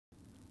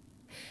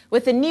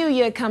With the new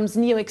year comes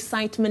new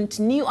excitement,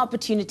 new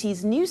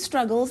opportunities, new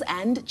struggles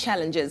and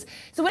challenges.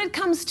 So when it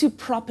comes to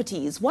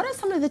properties, what are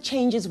some of the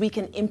changes we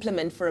can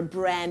implement for a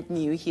brand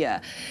new year?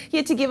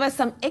 Here to give us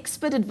some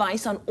expert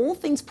advice on all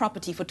things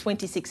property for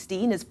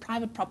 2016 is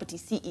Private Property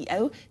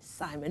CEO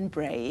Simon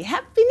Bray.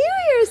 Happy New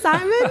Year,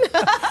 Simon!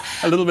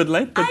 A little bit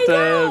late, but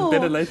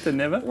better late than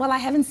never. Well, I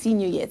haven't seen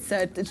you yet, so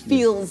it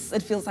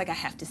feels like I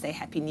have to say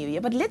Happy New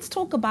Year. But let's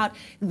talk about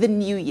the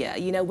new year.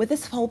 You know, with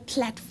this whole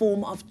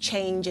platform of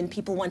change and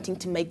people wanting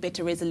to make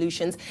better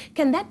resolutions,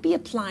 can that be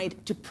applied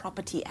to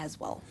property as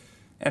well?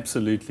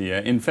 Absolutely.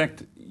 In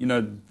fact, you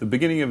know, the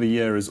beginning of a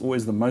year is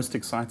always the most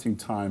exciting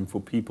time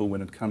for people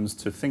when it comes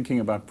to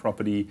thinking about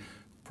property.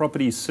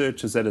 Property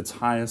search is at its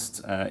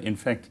highest. In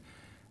fact,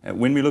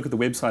 when we look at the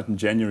website in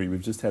January,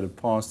 we've just had it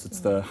passed, it's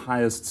the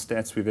highest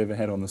stats we've ever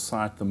had on the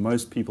site, the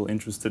most people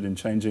interested in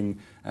changing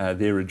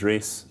their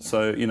address. Yeah.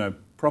 So, you know,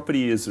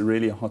 property is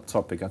really a hot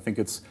topic. I think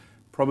it's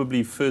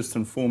probably first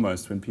and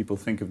foremost when people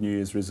think of New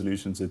Year's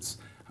resolutions, it's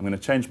I'm going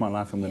to change my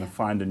life, I'm going to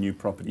find a new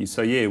property.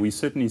 So yeah, we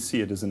certainly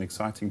see it as an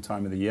exciting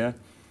time of the year.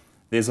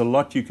 There's a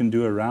lot you can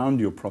do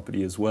around your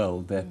property as well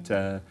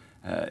that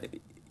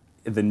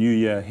the new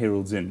year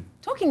heralds in.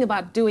 Talking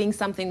about doing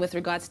something with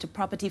regards to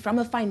property from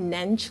a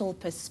financial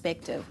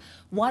perspective,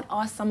 what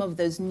are some of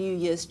those New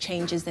Year's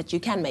changes that you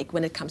can make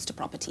when it comes to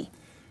property?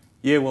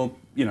 Yeah, well,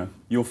 you know,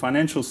 your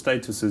financial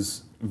status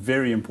is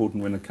very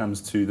important when it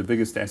comes to the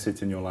biggest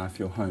asset in your life,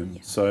 your home. Yeah.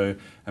 So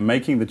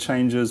making the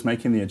changes,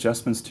 making the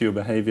adjustments to your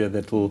behaviour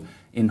that will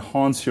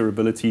enhance your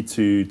ability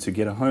to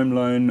get a home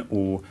loan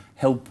or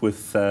help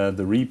with the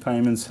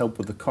repayments, help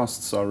with the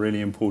costs are really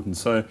important.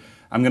 So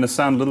I'm going to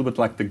sound a little bit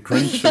like the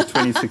Grinch of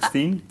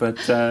 2016,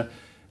 but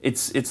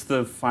it's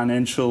the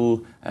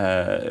financial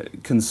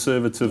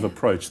conservative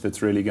approach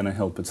that's really going to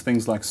help. It's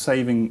things like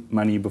saving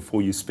money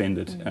before you spend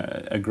it.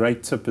 A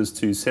great tip is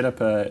to set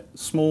up a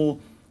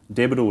small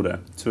debit order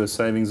to a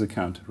savings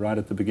account right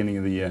at the beginning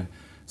of the year.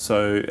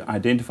 So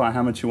identify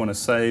how much you want to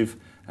save,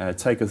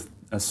 take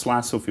a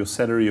slice off your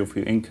salary or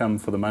your income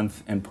for the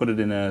month and put it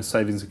in a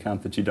savings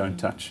account that you don't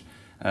touch.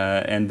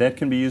 And that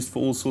can be used for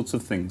all sorts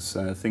of things,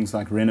 things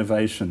like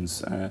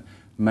renovations,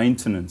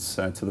 maintenance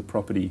to the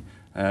property,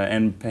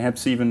 and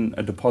perhaps even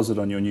a deposit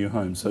on your new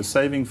home. So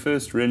saving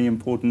first, really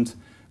important.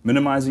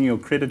 Minimizing your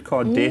credit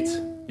card debt.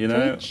 You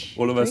know,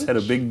 all of us had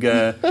a big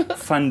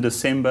fun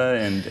December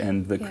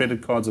and the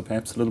credit cards are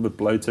perhaps a little bit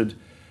bloated.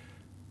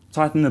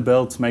 Tighten the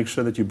belt, make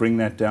sure that you bring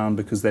that down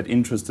because that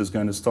interest is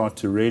going to start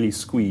to really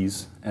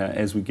squeeze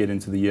as we get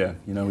into the year.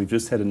 You know, we've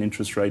just had an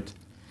interest rate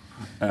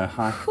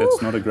hike.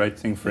 That's not a great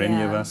thing for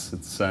any of us.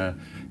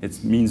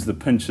 It means the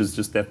pinch is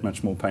just that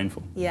much more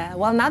painful. Yeah,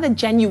 well, now that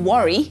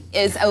January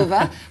is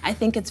over, I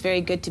think it's very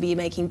good to be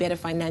making better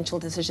financial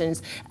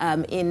decisions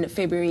in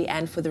February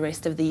and for the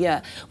rest of the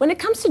year. When it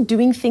comes to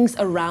doing things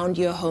around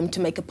your home to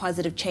make a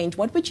positive change,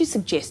 what would you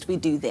suggest we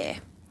do there?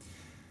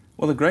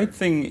 Well, the great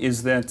thing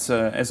is that,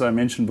 as I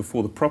mentioned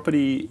before, the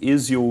property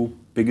is your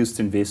biggest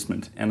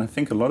investment. And I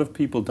think a lot of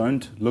people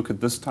don't look at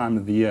this time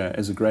of the year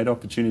as a great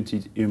opportunity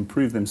to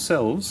improve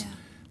themselves,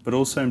 but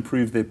also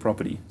improve their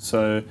property.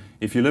 So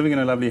if you're living in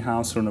a lovely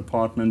house or an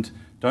apartment,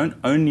 don't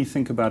only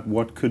think about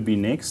what could be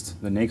next,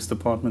 the next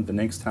apartment, the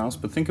next house,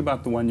 but think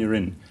about the one you're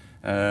in.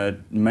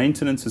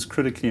 Maintenance is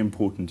critically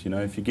important. You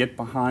know, if you get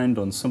behind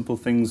on simple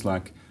things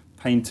like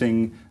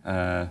painting,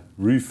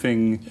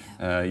 roofing,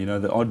 you know,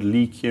 the odd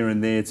leak here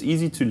and there, it's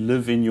easy to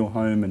live in your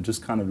home and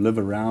just kind of live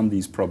around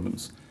these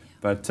problems.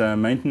 But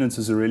maintenance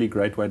is a really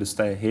great way to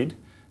stay ahead.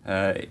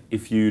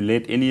 If you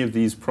let any of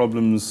these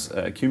problems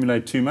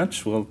accumulate too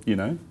much, well, you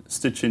know,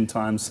 stitch in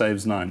time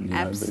saves nine. You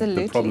know,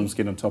 the problems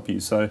get on top of you.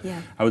 So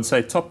I would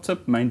say top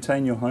tip,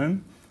 maintain your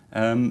home,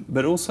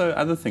 but also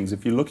other things.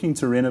 If you're looking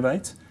to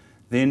renovate,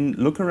 then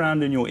look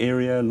around in your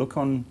area, look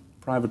on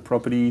private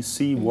property,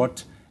 see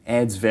what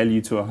adds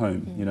value to a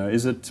home. You know,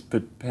 is it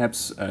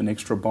perhaps an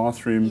extra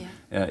bathroom?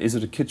 Is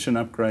it a kitchen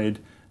upgrade?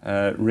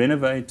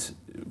 Renovate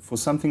for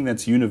something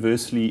that's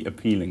universally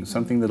appealing,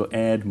 something that'll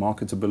add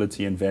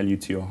marketability and value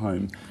to your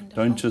home. Wonderful.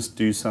 Don't just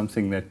do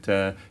something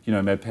that, you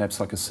know,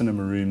 perhaps like a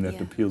cinema room that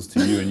appeals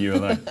to you and you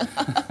alone.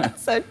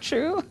 So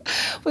true.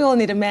 We all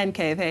need a man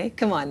cave, hey?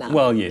 Come on now.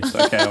 Well, yes,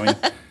 okay. I mean,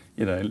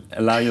 you know,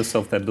 allow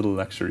yourself that little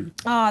luxury.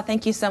 Oh,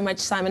 thank you so much,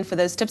 Simon, for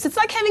those tips. It's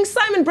like having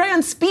Simon Bray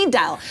on speed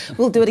dial.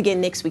 We'll do it again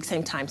next week,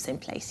 same time, same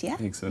place, yeah?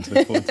 Excellent.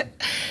 Look forward to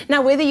it.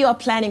 Now, whether you are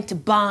planning to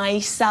buy,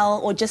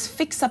 sell, or just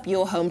fix up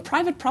your home,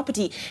 Private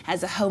Property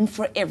has a home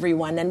for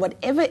everyone. And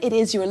whatever it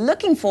is you're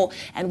looking for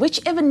and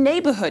whichever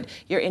neighbourhood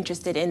you're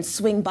interested in,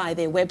 swing by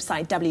their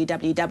website,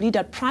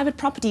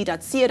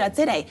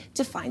 www.privateproperty.co.za,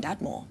 to find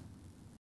out more.